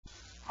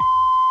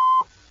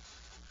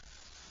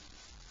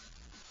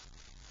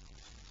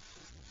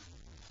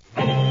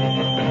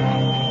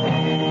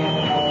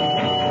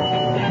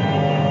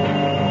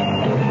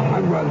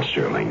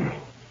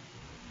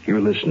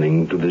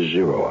listening to the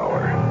Zero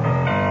Hour.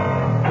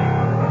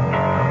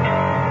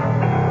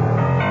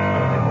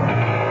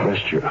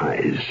 Rest your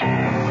eyes.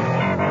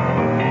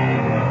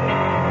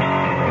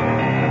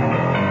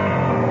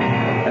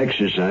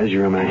 Exercise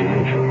your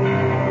imagination.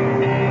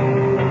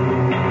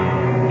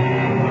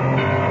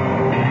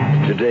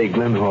 Today,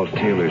 Glenn Hall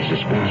Taylor's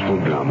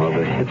suspenseful drama,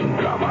 The Hidden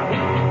Drama.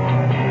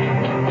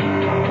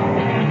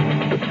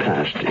 The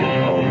past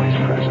is always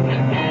present.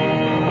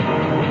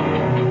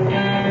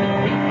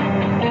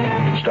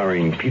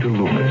 Starring Peter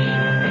Lucas.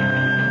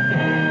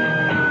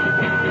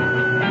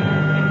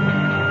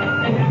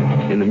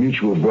 In the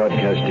Mutual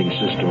Broadcasting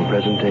System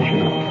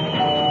presentation of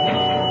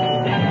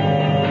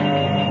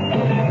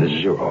The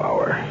Zero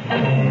Hour.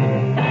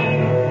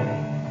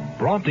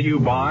 Brought to you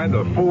by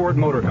the Ford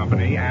Motor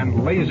Company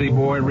and Lazy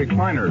Boy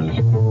Recliners.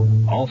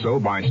 Also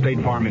by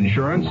State Farm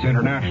Insurance,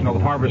 International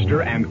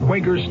Harvester, and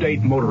Quaker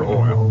State Motor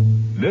Oil.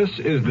 This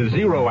is the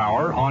Zero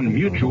Hour on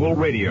Mutual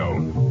Radio.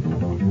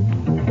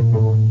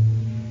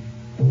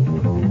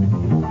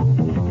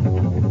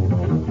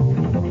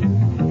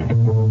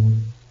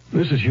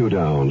 This is Hugh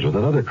Downs with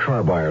another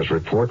car buyer's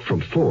report from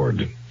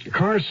Ford.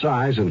 Car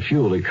size and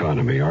fuel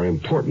economy are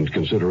important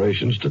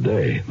considerations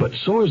today, but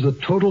so is the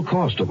total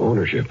cost of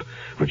ownership,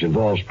 which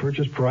involves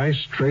purchase price,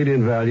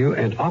 trade-in value,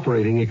 and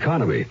operating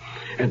economy.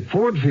 And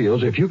Ford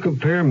feels if you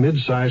compare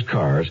mid-size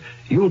cars,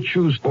 you'll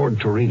choose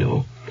Ford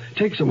Torino.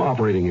 Take some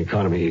operating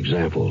economy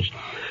examples.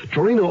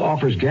 Torino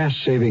offers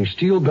gas-saving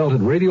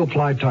steel-belted radial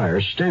ply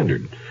tires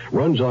standard,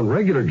 runs on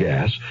regular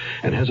gas,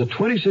 and has a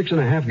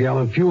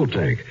 26.5-gallon fuel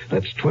tank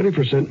that's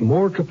 20%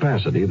 more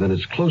capacity than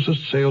its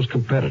closest sales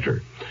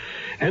competitor.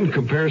 And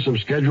compare some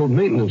scheduled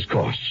maintenance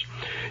costs.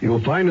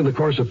 You'll find in the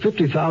course of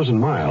 50,000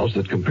 miles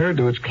that compared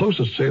to its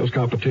closest sales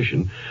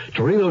competition,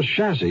 Torino's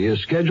chassis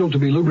is scheduled to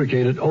be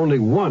lubricated only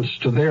once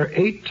to their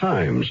 8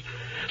 times.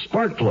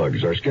 Spark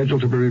plugs are scheduled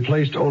to be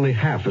replaced only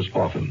half as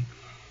often.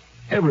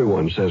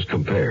 Everyone says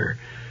compare.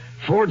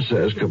 Ford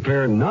says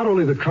compare not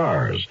only the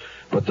cars,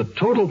 but the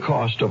total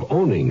cost of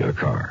owning a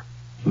car.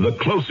 The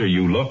closer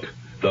you look,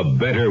 the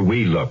better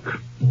we look. The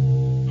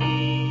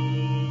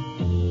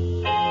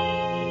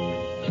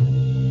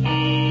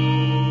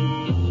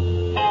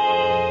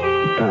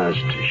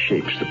past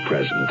shapes the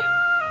present.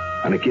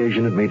 On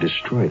occasion, it may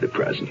destroy the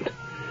present.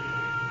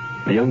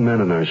 The young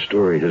man in our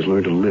story has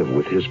learned to live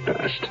with his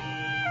past.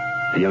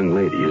 The young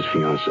lady, his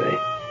fiancée,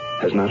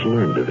 has not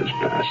learned of his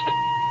past.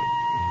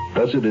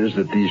 Thus it is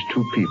that these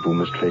two people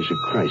must face a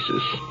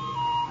crisis.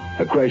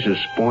 A crisis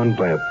spawned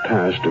by a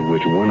past of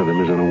which one of them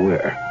is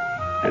unaware,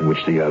 and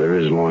which the other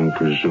has long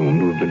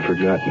presumed to have been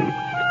forgotten.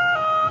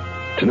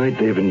 Tonight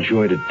they've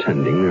enjoyed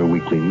attending their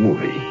weekly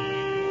movie.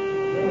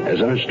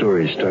 As our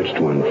story starts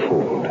to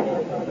unfold,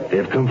 they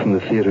have come from the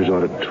theater's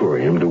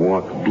auditorium to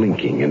walk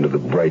blinking into the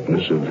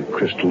brightness of the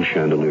crystal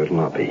chandeliered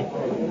lobby.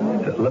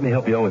 Let me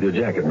help you on with your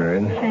jacket,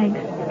 Marion. Thanks.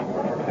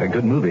 A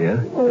good movie,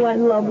 huh? Oh, I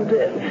loved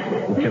it.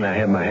 Can I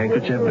have my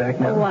handkerchief back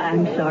now? Oh,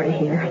 I'm sorry,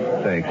 here.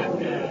 Thanks.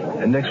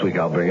 And next week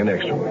I'll bring an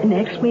extra one.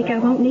 Next week I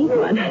won't need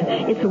one.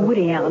 It's a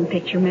Woody Allen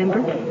picture,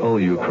 remember? Oh,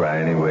 you cry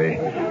anyway.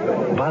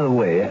 By the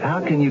way, how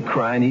can you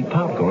cry and eat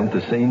popcorn at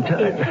the same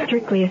time? It's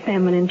strictly a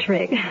feminine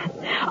trick.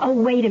 Oh,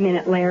 wait a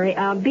minute, Larry.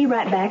 I'll be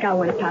right back. I'll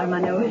want to powder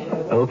my nose.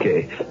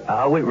 Okay.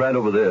 I'll wait right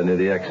over there near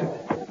the exit.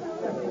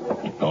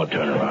 Don't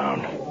turn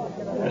around.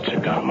 That's a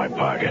gun in my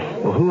pocket.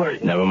 Well, who are you?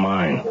 Never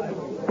mind.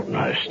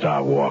 I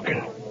start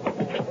walking.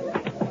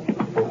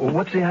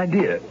 What's the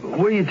idea?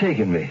 Where are you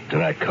taking me? To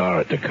that car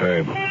at the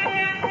curb.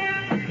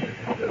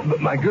 But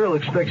my girl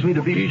expects me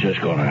to be... She's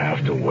just gonna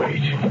have to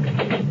wait.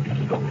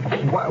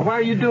 Why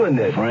are you doing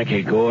this?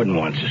 Frankie Gordon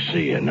wants to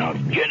see you. Now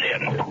get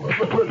in.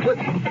 Look.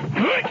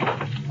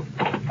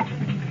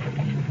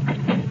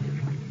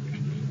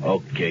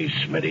 Okay,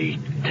 Smitty,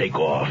 take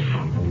off.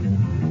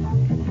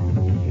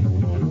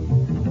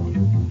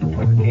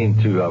 When I came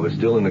to, I was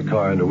still in the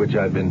car under which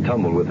I'd been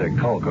tumbled with that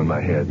conch on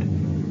my head.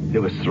 It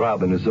was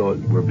throbbing as though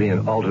it were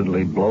being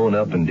alternately blown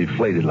up and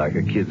deflated like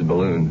a kid's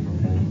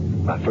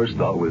balloon. My first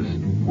thought was,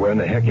 where in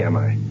the heck am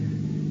I?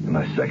 And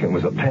my second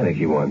was a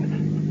panicky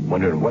one,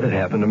 wondering what had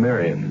happened to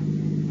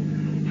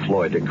Marion.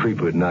 Floyd, the creep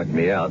who had knocked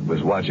me out,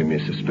 was watching me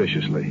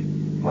suspiciously.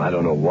 Well, I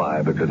don't know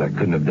why, because I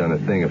couldn't have done a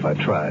thing if I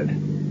tried.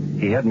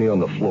 He had me on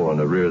the floor on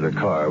the rear of the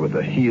car with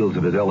the heels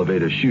of his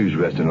elevator shoes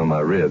resting on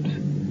my ribs.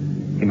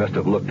 He must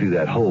have looked through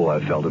that hole I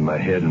felt in my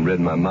head and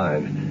read my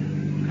mind.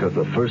 Because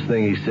the first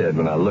thing he said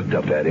when I looked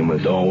up at him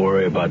was... Don't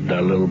worry about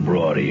that little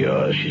broad of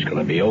yours. She's going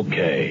to be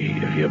okay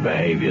if you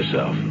behave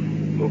yourself.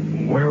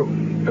 Where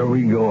are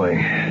we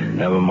going?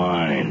 Never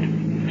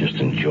mind. Just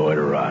enjoy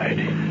the ride.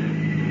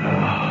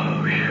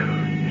 Oh,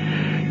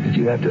 whew. Did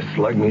you have to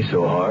slug me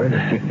so hard?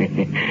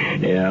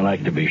 Yeah, I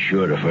like to be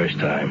sure the first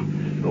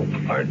time. Oh,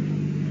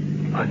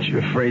 aren't you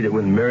afraid that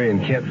when Marion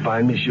can't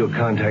find me, she'll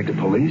contact the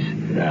police?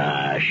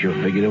 Nah, she'll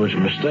figure it was a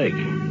mistake.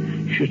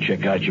 She'll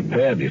check out your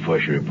pad before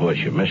she reports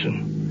you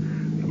missing.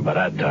 By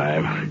that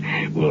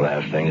time, we'll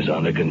have things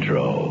under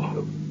control.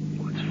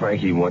 What's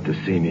Frankie want to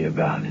see me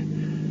about?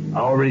 I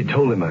already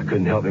told him I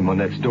couldn't help him on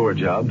that store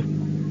job.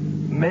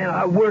 Man,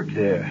 I worked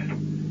there.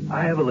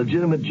 I have a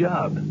legitimate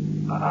job.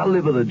 I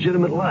live a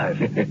legitimate life.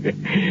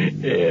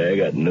 Yeah, I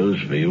got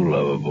news for you,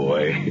 lover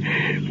boy.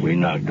 We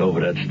knocked over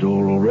that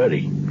store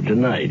already.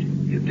 Tonight.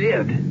 You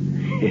did?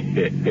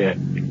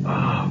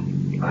 Oh,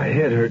 my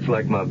head hurts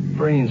like my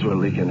brains were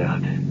leaking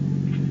out.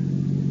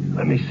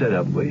 Let me set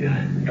up, will you?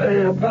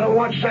 Hey, better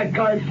watch that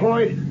guy,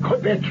 Floyd.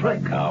 Could be a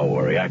trick. Don't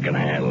worry, I can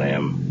handle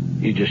him.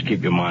 You just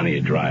keep your mind on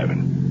your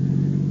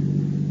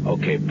driving.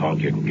 Okay,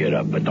 punk, you can get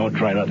up, but don't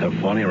try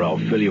nothing funny or I'll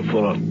fill you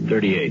full of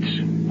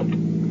 38s.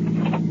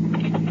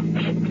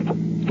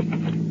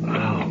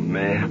 Oh,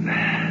 man.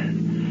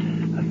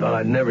 I thought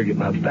I'd never get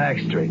my back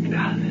straightened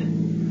out.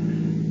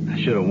 I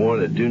should have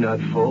worn a do not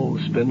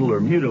fold, spindle, or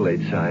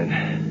mutilate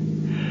sign.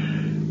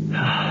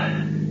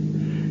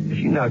 If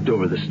you knocked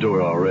over the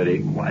store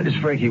already, why does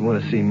Frankie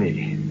want to see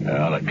me?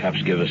 Well, the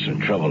cops give us some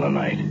trouble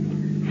tonight.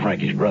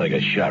 Frankie's brother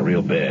got shot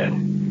real bad.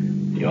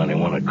 The only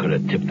one that could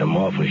have tipped him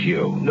off was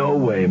you. No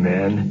way,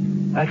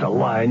 man. That's a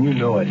lie, and you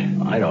know it.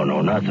 I don't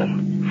know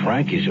nothing.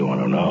 Frankie's the one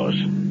who knows.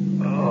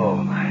 Oh,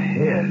 my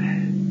head.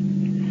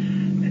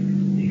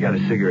 You got a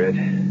cigarette?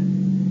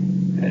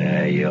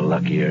 You're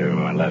lucky you're in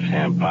my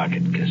left-hand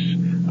pocket, because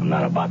I'm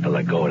not about to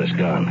let go of this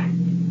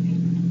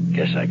gun.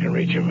 Guess I can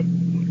reach him.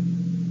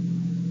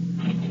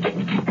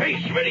 Hey,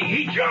 Smitty,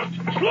 he jumped.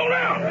 Slow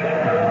down.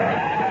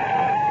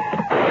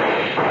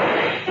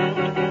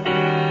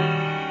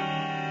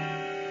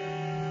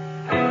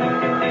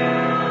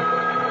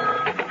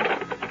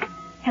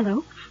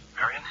 Hello?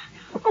 Marion?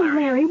 Oh,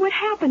 Larry, what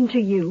happened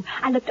to you?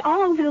 I looked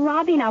all over the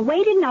lobby, and I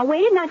waited, and I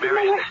didn't know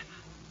Marion, what...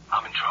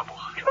 I'm in trouble.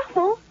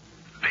 Trouble?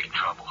 Big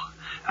trouble.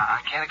 I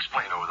can't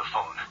explain over the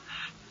phone.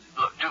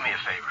 Look, do me a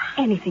favor.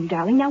 Anything,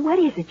 darling. Now, what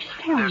is it? Just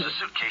tell me. There's a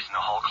suitcase in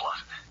the hall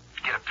closet.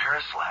 Get a pair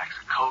of slacks,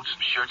 a coat,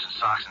 some shirts and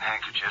socks and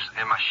handkerchiefs,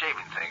 and my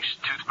shaving things,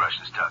 toothbrush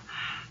and stuff.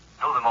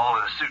 Throw them all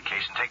in a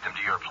suitcase and take them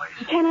to your place.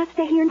 Can I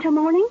stay here until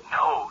morning?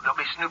 No, they'll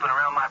be snooping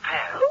around my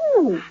pad.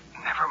 Who?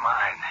 Never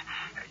mind.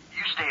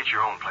 You stay at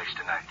your own place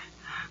tonight.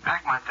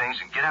 Pack my things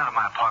and get out of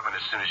my apartment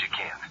as soon as you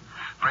can.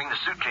 Bring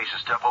the suitcase and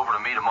stuff over to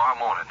me tomorrow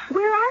morning.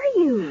 Where are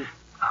you?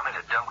 I'm in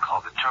a dump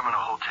called the Terminal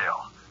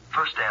Hotel,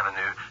 1st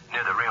Avenue,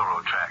 near the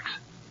railroad tracks.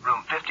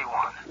 Room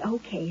 51.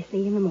 Okay,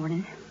 see you in the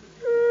morning.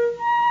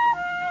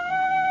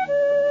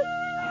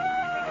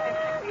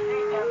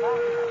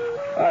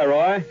 Hi,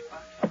 Roy.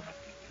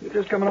 You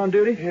just coming on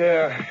duty?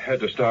 Yeah, had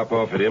to stop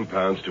off at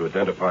impounds to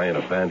identify an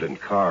abandoned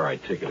car I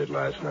ticketed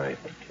last night.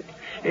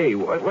 Hey,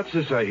 what's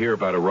this I hear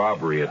about a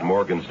robbery at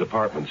Morgan's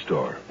department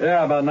store?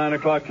 Yeah, about 9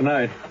 o'clock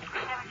tonight.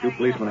 2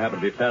 policemen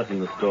happened to be passing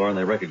the store, and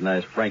they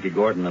recognized Frankie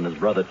Gordon and his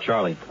brother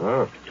Charlie.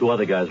 Oh. 2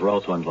 other guys were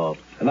also involved.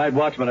 The night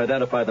watchman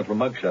identified them from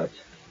mugshots.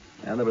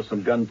 And there was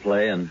some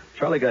gunplay, and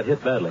Charlie got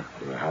hit badly.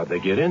 How'd they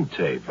get in,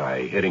 Tate?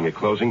 By hitting at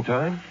closing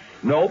time?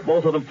 No,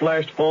 both of them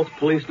flashed false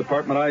police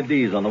department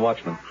IDs on the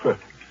watchman.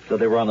 Said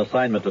they were on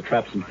assignment to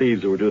trap some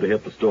thieves who were due to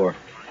hit the store.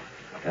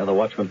 And the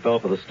watchman fell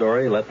for the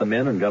story, let them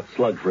in, and got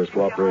slugged for his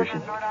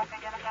cooperation.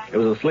 It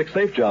was a slick,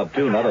 safe job,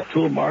 too. Not a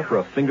tool mark or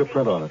a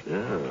fingerprint on it.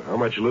 Yeah. How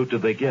much loot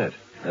did they get?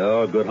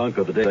 Oh, a good hunk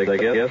of the day, I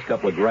guess.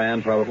 Couple of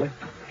grand, probably.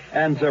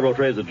 And several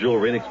trays of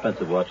jewelry and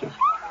expensive watches.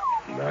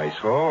 Nice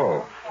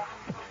haul.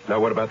 Now,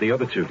 what about the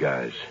other 2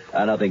 guys?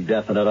 Nothing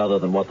definite other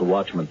than what the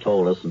watchman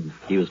told us, and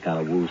he was kind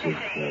of woozy.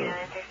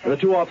 The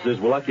 2 officers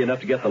were lucky enough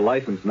to get the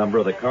license number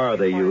of the car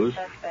they used.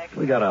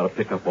 We got out a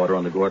pickup order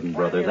on the Gordon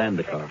brothers and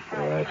the car.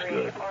 Well, that's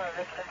good.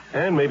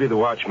 And maybe the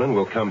watchman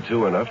will come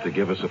to enough to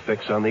give us a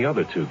fix on the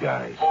other 2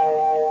 guys.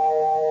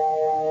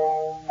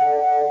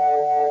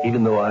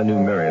 Even though I knew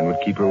Marion would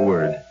keep her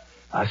word,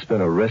 I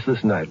spent a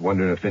restless night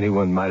wondering if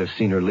anyone might have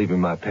seen her leaving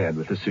my pad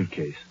with the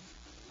suitcase.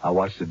 I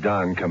watched the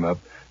dawn come up,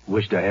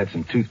 wished I had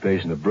some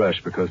toothpaste and a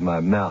brush because my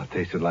mouth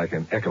tasted like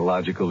an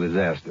ecological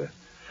disaster.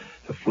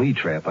 The flea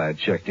trap I had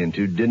checked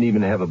into didn't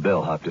even have a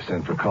bellhop to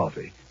send for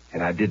coffee,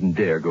 and I didn't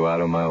dare go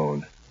out on my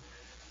own.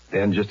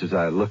 Then, just as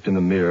I looked in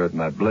the mirror at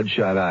my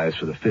bloodshot eyes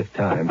for the 5th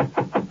time,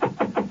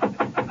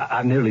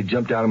 I nearly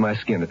jumped out of my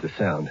skin at the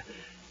sound.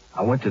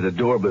 I went to the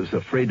door, but was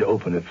afraid to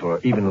open it for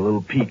even a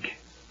little peek.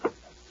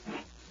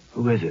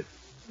 Who is it?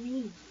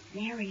 Me,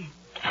 Marion.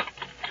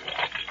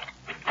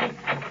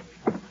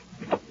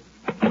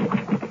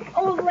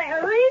 Oh,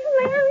 Larry.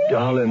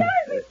 Darling,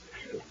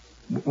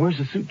 where's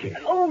the suitcase?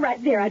 Oh,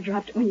 right there. I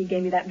dropped it when you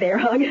gave me that bear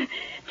hug.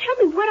 Tell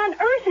me, what on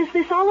earth is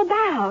this all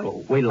about?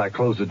 Oh, wait till I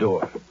close the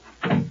door.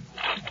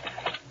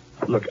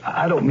 Look,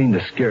 I don't mean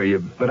to scare you,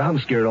 but I'm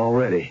scared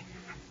already.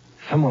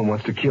 Someone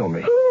wants to kill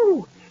me.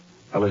 Who?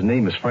 Well, his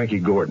name is Frankie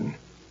Gordon.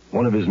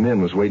 One of his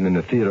men was waiting in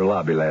the theater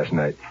lobby last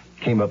night.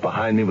 Came up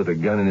behind me with a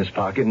gun in his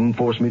pocket and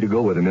forced me to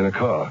go with him in a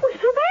car. Well,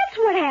 so that's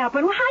what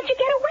happened. Well, how'd you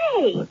get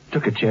away?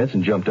 Took a chance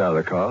and jumped out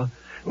of the car.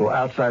 Well,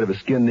 outside of a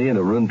skin knee and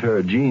a ruined pair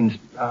of jeans,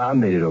 I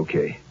made it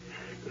okay.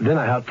 Then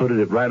I hot-footed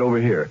it right over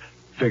here,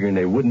 figuring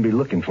they wouldn't be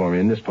looking for me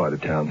in this part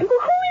of town. Well,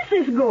 who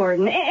is this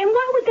Gordon? And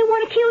why would they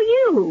want to kill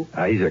you?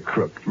 He's a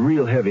crook,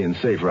 real heavy and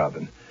safe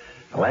robbing.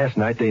 Last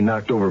night they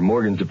knocked over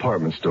Morgan's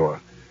department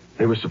store.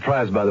 They were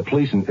surprised by the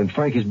police, and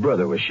Frankie's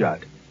brother was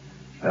shot.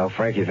 Well,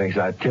 Frankie thinks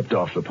I tipped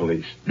off the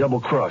police.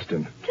 Double-crossed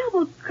him.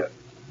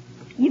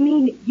 You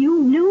mean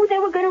you knew they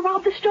were going to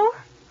rob the store?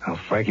 Well,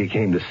 Frankie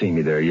came to see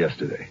me there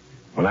yesterday.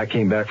 When I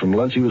came back from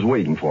lunch, he was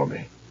waiting for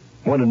me.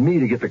 Wanted me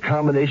to get the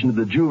combination of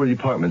the jewelry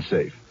department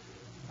safe.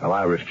 Well,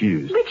 I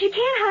refused. But you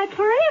can't hide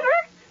forever.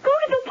 Go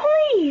to the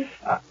police.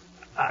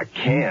 I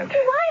can't.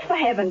 Why, for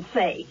heaven's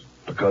sake?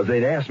 Because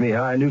they'd asked me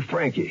how I knew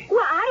Frankie.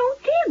 Well, I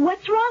don't dig.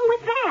 What's wrong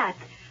with that?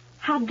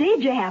 How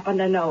did you happen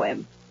to know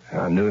him?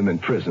 I knew him in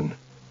prison.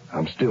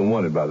 I'm still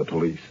wanted by the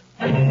police.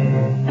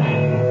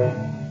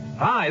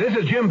 Hi, this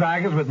is Jim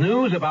Backus with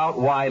news about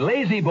why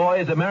Lazy Boy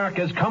is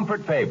America's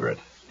comfort favorite.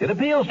 It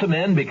appeals to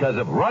men because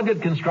of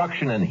rugged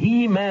construction and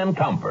He-Man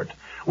comfort.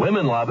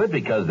 Women love it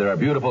because there are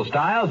beautiful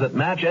styles that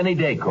match any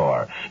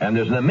decor, and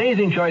there's an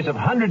amazing choice of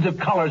hundreds of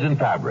colors and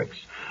fabrics.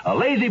 A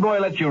Lazy Boy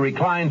lets you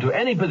recline to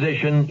any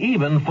position,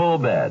 even full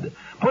bed.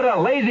 Put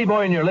a Lazy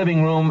Boy in your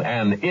living room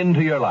and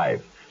into your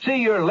life. See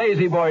your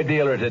Lazy Boy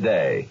dealer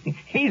today.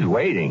 He's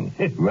waiting.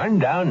 Run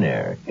down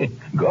there.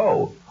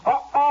 Go.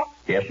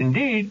 Yes,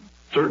 indeed.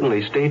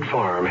 Certainly, State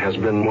Farm has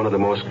been one of the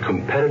most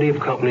competitive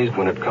companies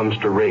when it comes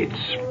to rates.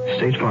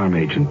 State Farm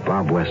agent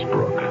Bob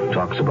Westbrook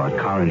talks about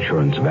car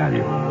insurance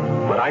value.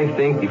 But I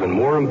think even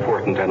more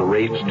important than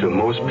rates to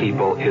most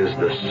people is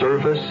the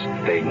service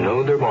they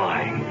know they're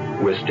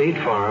buying. With State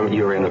Farm,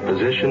 you're in a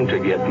position to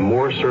get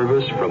more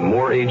service from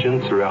more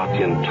agents throughout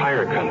the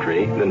entire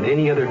country than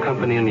any other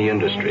company in the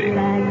industry.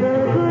 Like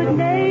a good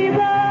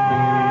neighbor.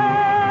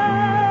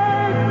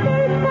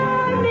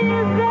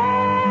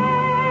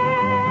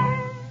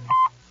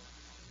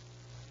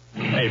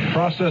 A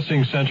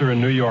processing center in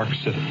New York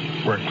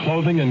City, where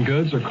clothing and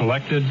goods are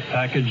collected,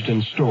 packaged,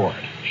 and stored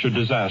should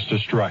disaster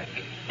strike.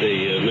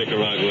 The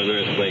Nicaraguan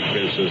earthquake, for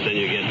instance, then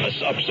you get an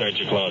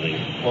upsurge of clothing.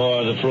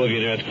 Or the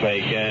Peruvian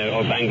earthquake,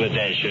 or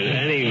Bangladesh, or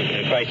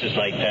any crisis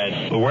like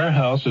that. The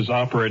warehouse is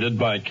operated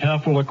by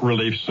Catholic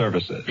Relief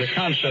Services. The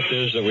concept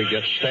is that we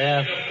get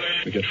staff,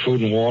 we get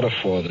food and water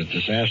for the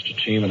disaster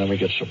team, and then we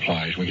get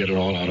supplies. We get it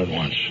all out at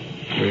once.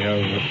 We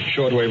have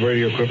shortwave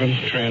radio equipment,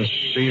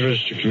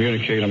 transceivers to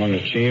communicate among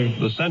the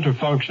team. The center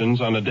functions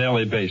on a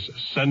daily basis,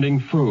 sending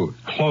food,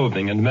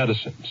 clothing, and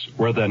medicines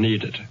where they're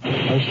needed.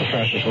 That's the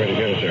fastest way to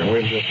get it there.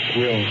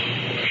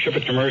 We'll ship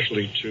it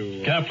commercially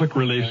to... Catholic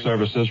Relief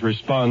Services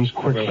responds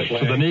quickly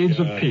to the needs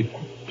of people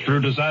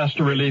through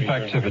disaster relief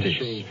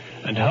activities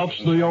and helps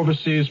the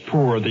overseas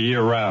poor the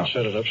year round.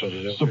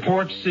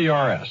 Supports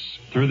CRS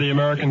through the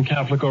American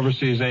Catholic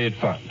Overseas Aid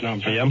Fund,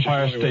 the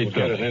Empire State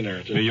Building,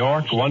 New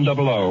York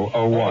 10001.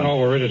 Oh,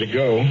 we're ready to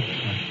go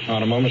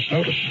on a moment's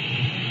notice.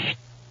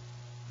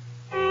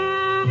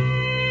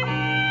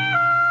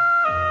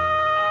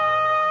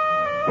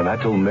 When I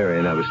told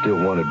Marion I was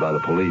still wanted by the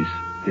police,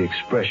 the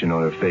expression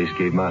on her face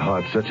gave my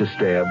heart such a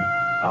stab,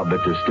 I'll bet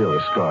there's still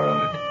a scar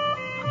on it.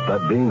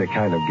 But being the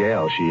kind of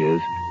gal she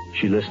is,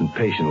 she listened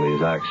patiently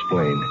as I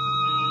explained.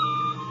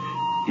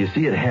 You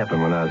see, it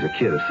happened when I was a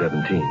kid of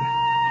 17.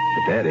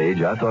 At that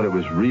age, I thought it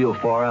was real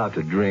far out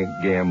to drink,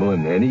 gamble,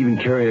 and even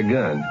carry a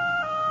gun.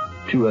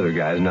 Two other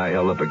guys and I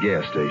held up a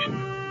gas station.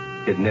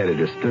 It netted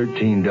us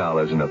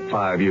 $13 and a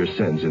 5-year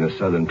sentence in a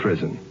southern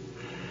prison.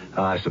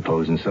 I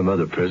suppose in some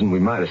other prison we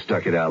might have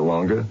stuck it out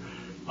longer,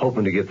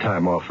 hoping to get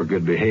time off for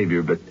good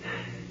behavior, but,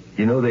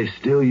 you know, they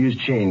still use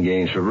chain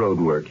gangs for road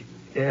work,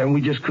 and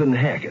we just couldn't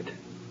hack it.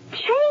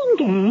 Chain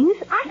gangs?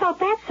 I thought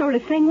that sort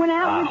of thing went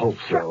out. I hope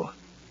so.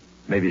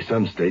 Maybe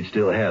some states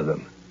still have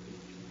them.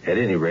 At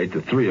any rate,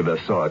 the three of us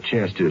saw a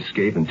chance to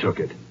escape and took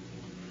it.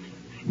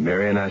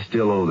 Mary and I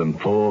still owe them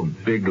 4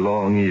 big,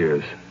 long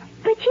years.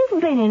 But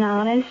you've been an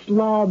honest,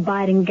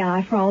 law-abiding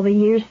guy for all the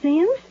years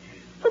since.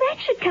 Well, that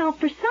should count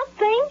for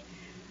something.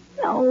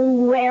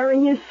 Oh, Larry,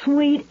 you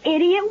sweet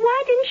idiot.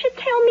 Why didn't you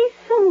tell me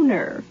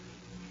sooner?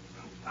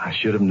 I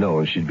should have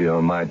known she'd be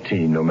on my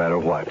team no matter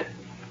what.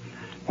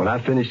 When I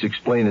finished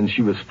explaining,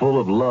 she was full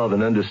of love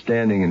and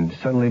understanding, and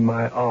suddenly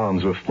my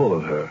arms were full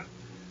of her.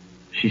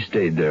 She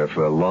stayed there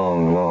for a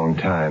long, long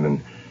time,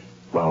 and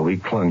while we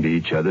clung to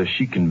each other,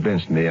 she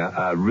convinced me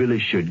I really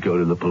should go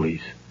to the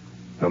police,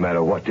 no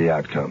matter what the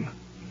outcome.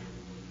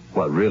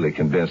 What really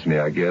convinced me,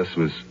 I guess,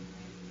 was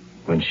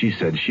when she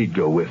said she'd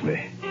go with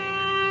me.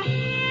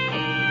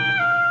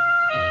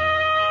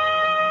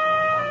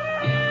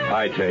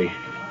 Hi, Tay.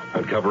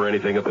 Uncover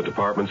anything at the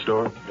department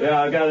store?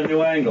 Yeah, I got a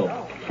new angle.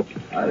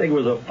 I think it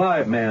was a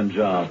 5-man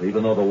job,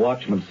 even though the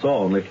watchman saw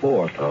only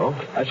 4. Oh?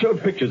 I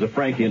showed pictures of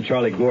Frankie and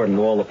Charlie Gordon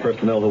to all the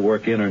personnel who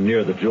work in or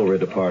near the jewelry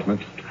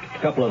department. A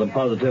couple of them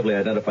positively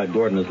identified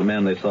Gordon as the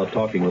man they saw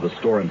talking with a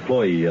store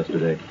employee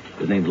yesterday.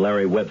 His name's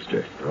Larry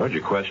Webster. Oh, did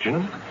you question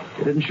him?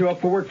 He didn't show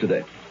up for work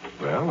today.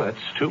 Well, that's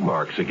 2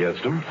 marks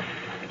against him.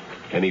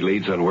 Any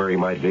leads on where he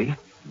might be?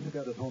 I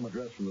got his home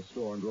address from the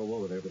store and drove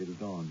over there, but he was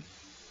gone.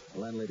 The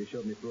landlady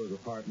showed me through his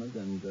apartment,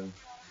 and,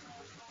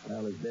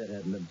 well, his bed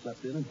hadn't been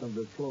slept in, and some of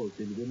his clothes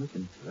seemed to be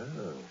missing.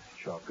 Oh,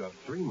 chalk up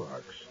 3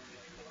 marks.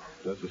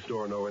 Does the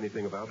store know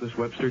anything about this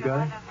Webster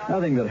guy?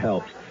 Nothing that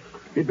helps.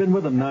 He'd been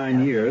with them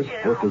 9 years,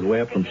 worked his way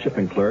up from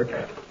shipping clerk.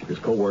 His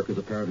co-workers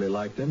apparently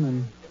liked him,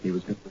 and He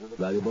was considered a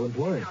valuable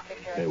employee.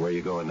 Hey, where are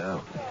you going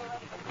now?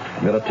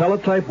 I'm going to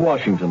teletype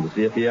Washington to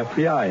see if the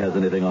FBI has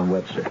anything on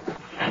Webster.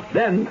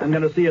 Then I'm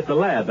going to see if the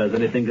lab has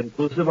anything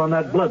conclusive on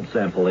that blood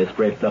sample they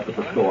scraped up at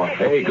the store.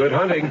 Hey, good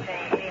hunting.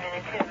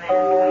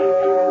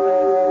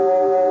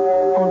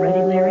 All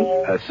ready, Larry?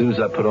 As soon as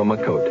I put on my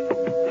coat.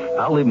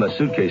 I'll leave my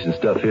suitcase and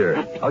stuff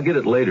here. I'll get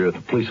it later if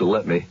the police will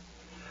let me.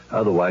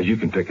 Otherwise, you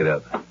can pick it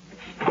up.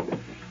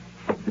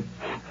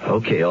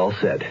 Okay, all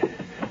set.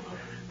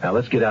 Now,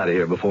 let's get out of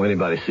here before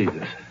anybody sees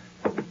us.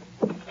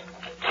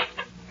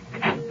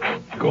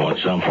 Going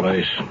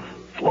someplace?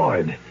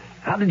 Floyd,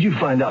 how did you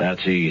find out?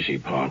 That's easy,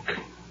 punk.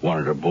 One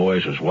of the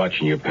boys was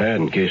watching your pad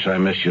in case I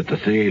missed you at the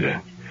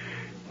theater.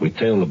 We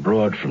tailed the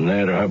broad from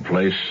there to her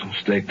place,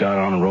 staked out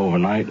on her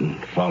overnight,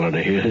 and followed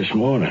her here this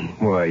morning.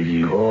 Why,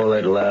 you... Call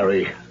it,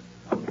 Larry.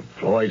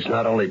 Floyd's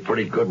not only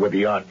pretty good with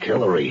the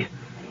artillery,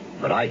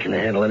 but I can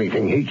handle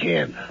anything he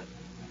can.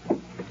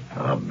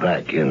 I'm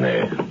back in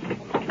there.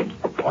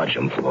 Watch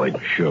him, Floyd.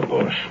 Sure,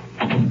 boss.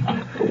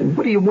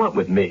 What do you want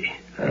with me?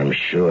 I'm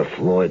sure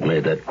Floyd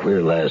made that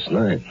clear last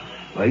night.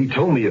 Well, he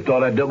told me you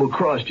thought I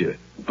double-crossed you,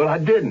 but I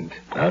didn't.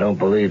 I don't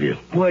believe you.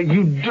 Why,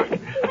 you...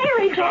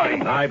 Larry, Johnny!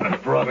 My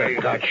brother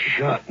got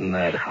shot in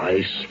that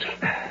heist.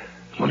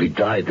 Well, he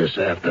died this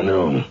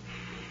afternoon.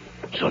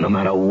 So no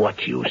matter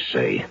what you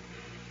say,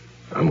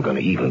 I'm going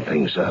to even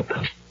things up.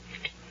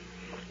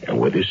 And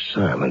with this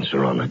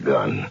silencer on the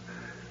gun,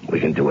 we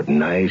can do it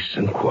nice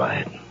and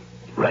quiet.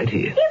 Right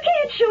here. You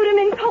can't shoot him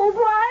in cold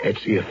blood.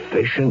 It's the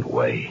efficient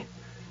way.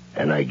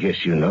 And I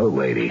guess you know,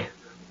 lady,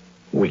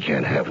 we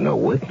can't have no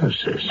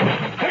witnesses.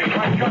 Hey,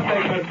 my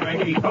gun, they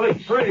Frankie.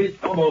 Police, freeze.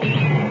 Almost.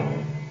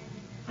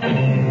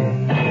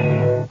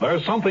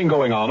 There's something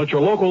going on at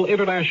your local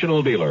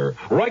International dealer.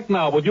 Right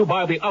now, when you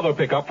buy the other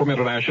pickup from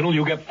International,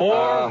 you get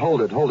 4...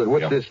 Hold it.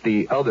 What's this,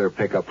 the other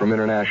pickup from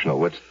International?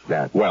 What's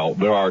that? Well,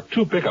 there are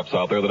 2 pickups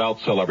out there that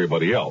outsell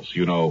everybody else.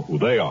 You know who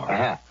they are.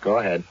 Uh-huh. Go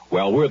ahead.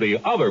 Well, we're the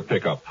other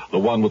pickup. The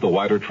one with the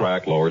wider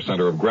track, lower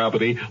center of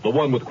gravity. The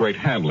one with great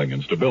handling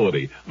and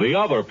stability. The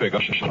other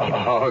pickup...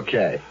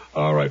 Okay.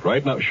 All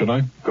right now, should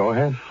I? Go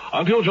ahead.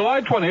 Until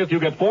July 20th,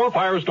 you get 4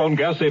 Firestone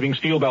gas-saving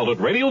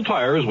steel-belted radial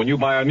tires when you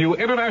buy a new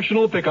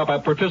International pickup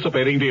at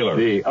participating dealers.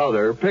 The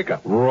other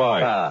pickup.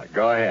 Right.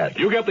 Go ahead.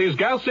 You get these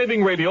gas-saving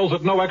radials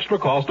at no extra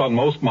cost on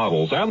most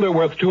models, and they're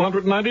worth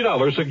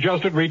 $290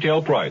 suggested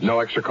retail price.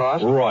 No extra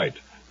cost? Right.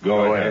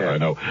 Go ahead, I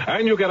know.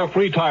 And you get a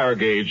free tire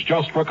gauge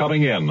just for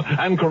coming in.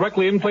 And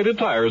correctly inflated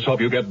tires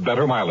help you get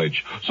better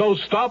mileage. So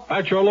stop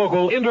at your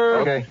local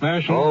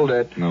International... Hold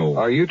it. No.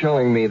 Are you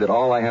telling me that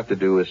all I have to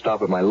do is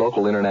stop at my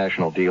local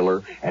International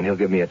dealer and he'll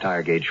give me a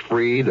tire gauge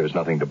free? There's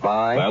nothing to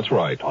buy? That's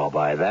right. I'll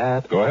buy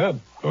that. Go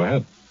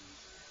ahead.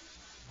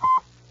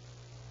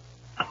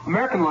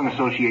 American Lung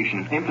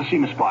Association,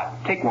 emphysema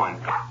spot. Take one.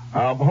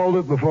 Hold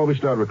it before we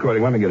start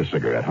recording. Let me get a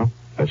cigarette, huh?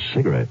 A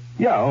cigarette?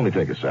 Yeah, only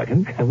take a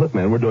second. And look,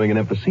 man, we're doing an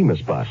emphysema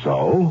spot.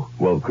 So?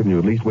 Well, couldn't you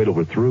at least wait till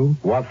we're through?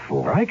 What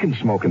for? I can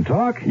smoke and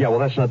talk. Yeah, well,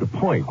 that's not the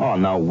point. Oh,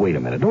 now, wait a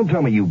minute. Don't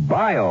tell me you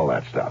buy all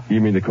that stuff. You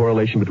mean the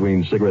correlation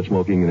between cigarette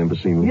smoking and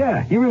emphysema?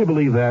 Yeah, you really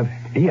believe that?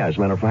 Yeah, as a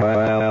matter of fact.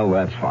 Well,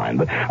 that's fine.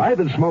 But I've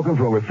been smoking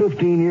for over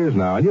 15 years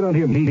now, and you don't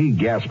hear me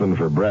gasping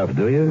for breath,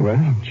 do you?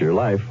 Well, it's your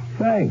life.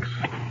 Thanks.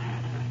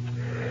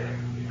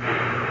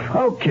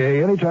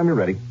 Okay, anytime you're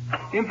ready.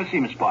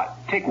 Emphysema spot.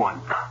 Take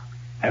one.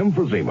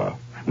 Emphysema.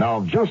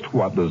 Now, just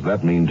what does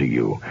that mean to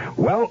you?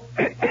 Well,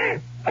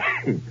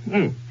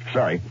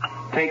 sorry.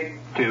 Take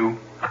two.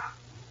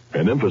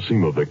 An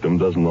emphysema victim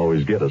doesn't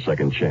always get a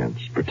second chance,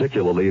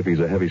 particularly if he's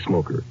a heavy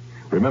smoker.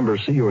 Remember,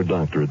 see your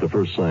doctor at the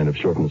first sign of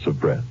shortness of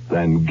breath,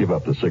 and give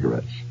up the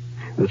cigarettes.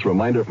 This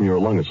reminder from your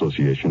lung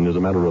association is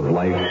a matter of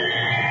life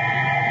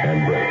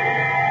and breath.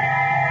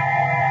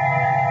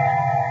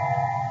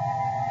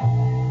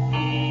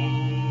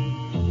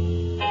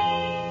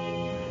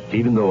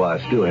 Even though I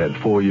still had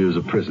 4 years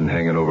of prison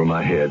hanging over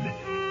my head,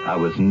 I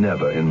was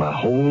never in my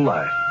whole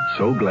life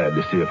so glad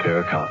to see a pair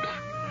of cops.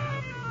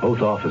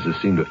 Both officers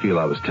seemed to feel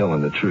I was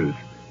telling the truth,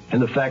 and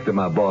the fact that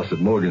my boss at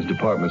Morgan's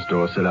department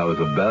store said I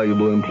was a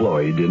valuable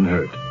employee didn't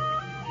hurt.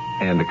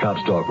 And the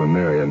cops talked with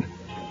Marion.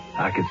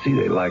 I could see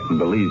they liked and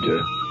believed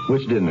her,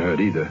 which didn't hurt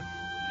either.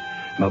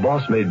 My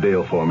boss made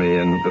bail for me,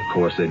 and of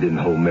course they didn't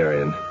hold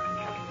Marion.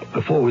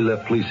 Before we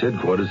left police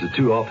headquarters, the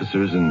 2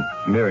 officers and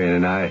Marion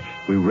and I,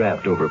 we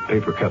rapped over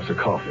paper cups of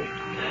coffee.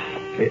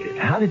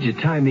 How did you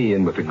tie me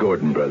in with the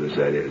Gordon brothers,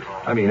 that is?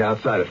 I mean,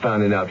 outside of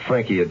finding out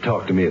Frankie had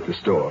talked to me at the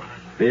store.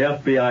 The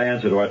FBI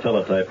answer to our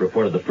teletype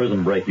reported the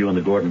prison break you and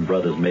the Gordon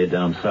brothers made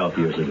down south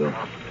years ago.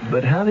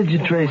 But how did you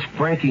trace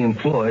Frankie and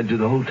Floyd to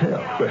the hotel?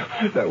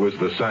 Well, that was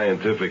the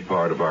scientific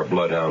part of our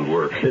bloodhound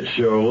work. It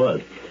sure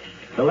was.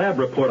 The lab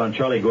report on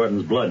Charlie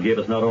Gordon's blood gave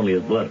us not only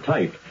his blood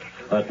type,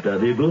 but the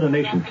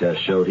agglutination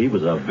test showed he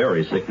was a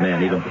very sick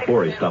man even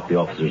before he stopped the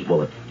officer's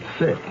bullet.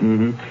 Sick?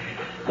 Mm-hmm.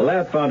 The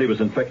lab found he was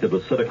infected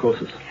with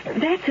psittacosis.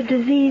 That's a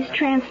disease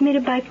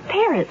transmitted by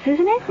parrots,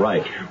 isn't it?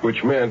 Right.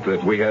 Which meant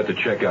that we had to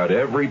check out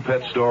every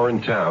pet store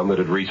in town that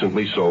had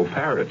recently sold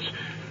parrots.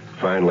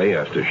 Finally,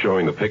 after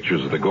showing the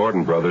pictures of the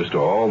Gordon brothers to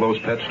all those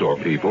pet store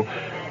people,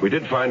 we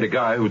did find a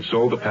guy who'd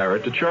sold the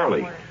parrot to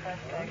Charlie.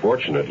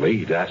 Fortunately,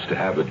 he'd asked to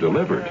have it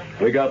delivered.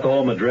 We got the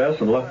home address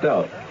and left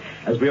out.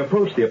 As we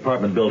approached the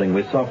apartment building,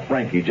 we saw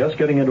Frankie just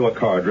getting into a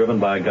car driven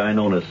by a guy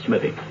known as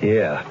Smithy.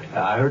 Yeah,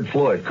 I heard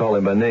Floyd call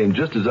him by name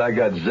just as I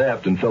got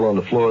zapped and fell on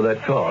the floor of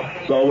that car.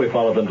 So we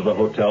followed them to the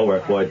hotel where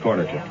Floyd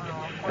cornered you.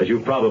 As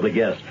you've probably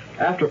guessed,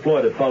 after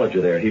Floyd had followed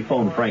you there, he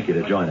phoned Frankie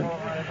to join him.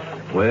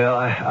 Well,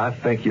 I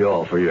thank you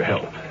all for your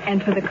help.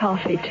 And for the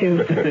coffee,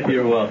 too.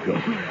 You're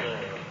welcome.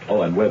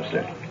 Oh, and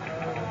Webster,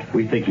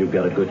 we think you've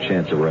got a good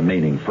chance of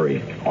remaining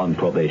free on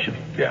probation.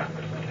 Yeah,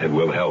 and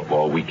we'll help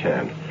all we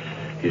can.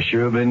 You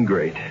sure have been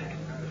great.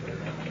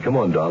 Come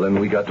on, darling,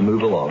 we got to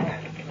move along.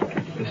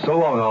 So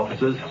long,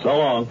 officers. So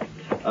long.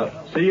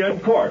 See you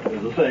in court,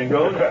 as the saying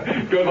goes.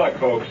 Good luck,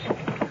 folks.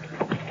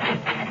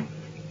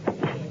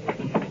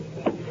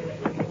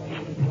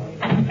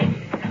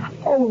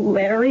 Oh,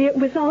 Larry, it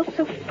was all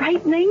so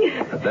frightening.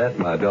 That,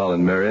 my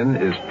darling Marion,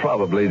 is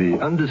probably the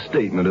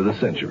understatement of the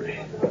century.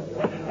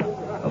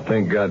 I'll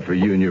thank God for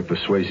you and your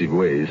persuasive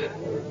ways.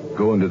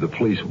 Going to the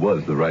police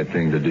was the right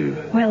thing to do.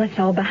 Well, it's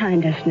all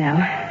behind us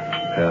now.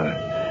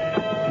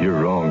 You're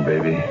wrong,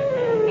 baby.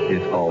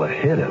 It's all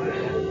ahead of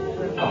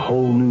us. A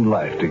whole new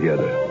life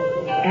together.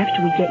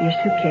 After we get your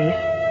suitcase,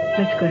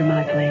 let's go to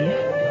my place.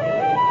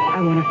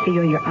 I want to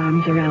feel your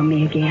arms around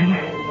me again.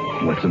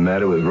 What's the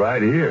matter with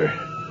right here?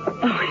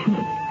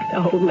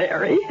 Oh,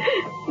 Larry.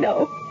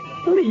 No,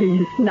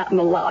 please, not in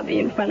the lobby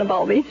in front of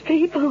all these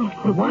people.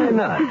 Why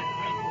not?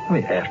 I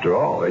mean, after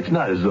all, it's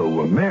not as though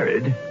we're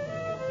married.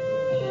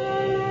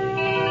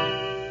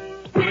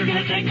 We're going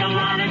to take a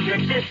lot of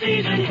trips this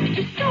season.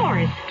 To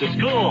stores. To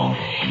school.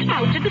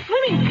 Out to the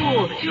swimming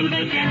pool. To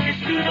the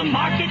dentist. To the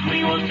market.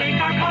 We will take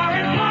our car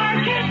and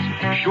park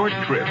it. Short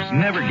trips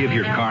never give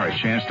your car a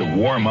chance to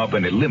warm up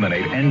and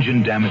eliminate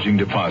engine-damaging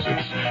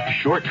deposits.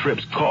 Short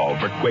trips call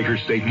for Quaker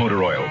State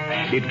Motor Oil.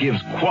 It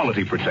gives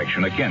quality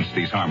protection against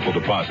these harmful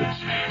deposits.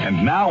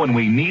 And now when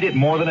we need it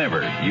more than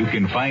ever, you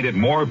can find it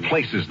more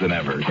places than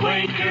ever.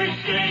 Quaker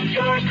State,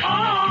 your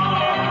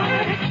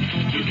car.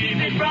 To keep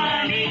it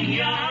running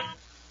young.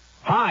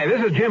 Hi,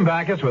 this is Jim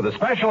Backus with a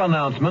special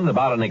announcement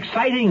about an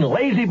exciting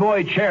Lazy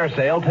Boy chair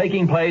sale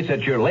taking place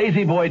at your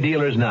Lazy Boy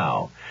dealers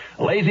now.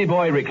 Lazy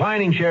Boy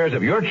reclining chairs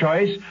of your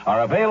choice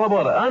are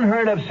available at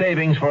unheard-of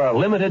savings for a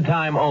limited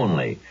time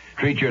only.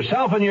 Treat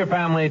yourself and your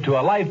family to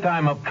a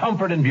lifetime of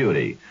comfort and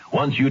beauty.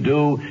 Once you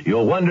do,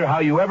 you'll wonder how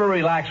you ever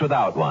relax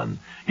without one.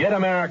 Get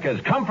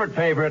America's comfort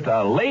favorite,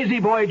 a Lazy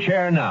Boy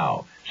chair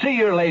now. See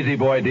your Lazy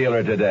Boy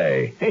dealer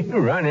today.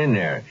 Run in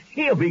there.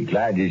 He'll be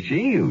glad to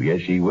see you.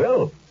 Yes, he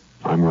will.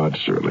 I'm Rod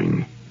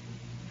Serling.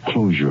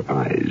 Close your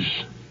eyes,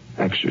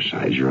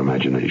 exercise your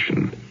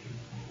imagination,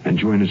 and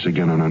join us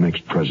again on our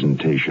next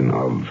presentation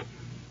of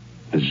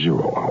The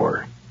Zero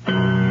Hour.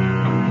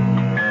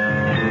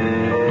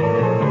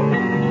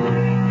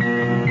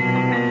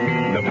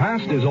 The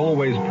Past is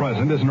Always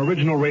Present is an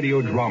original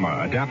radio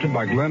drama adapted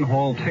by Glenn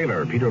Hall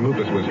Taylor. Peter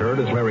Lucas was heard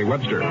as Larry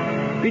Webster.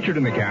 Featured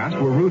in the cast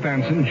were Ruth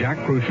Anson,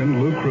 Jack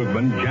Crucian, Lou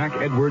Krugman, Jack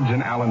Edwards,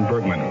 and Alan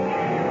Bergman.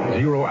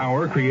 Zero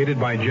Hour, created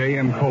by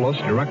J.M. Collis,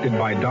 directed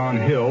by Don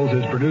Hills,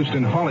 is produced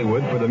in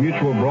Hollywood for the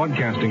Mutual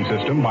Broadcasting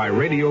System by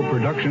Radio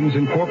Productions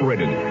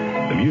Incorporated.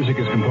 The music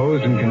is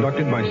composed and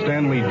conducted by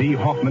Stanley D.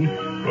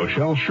 Hoffman,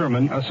 Rochelle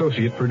Sherman,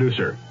 associate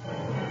producer.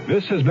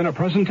 This has been a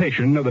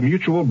presentation of the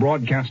Mutual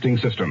Broadcasting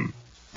System.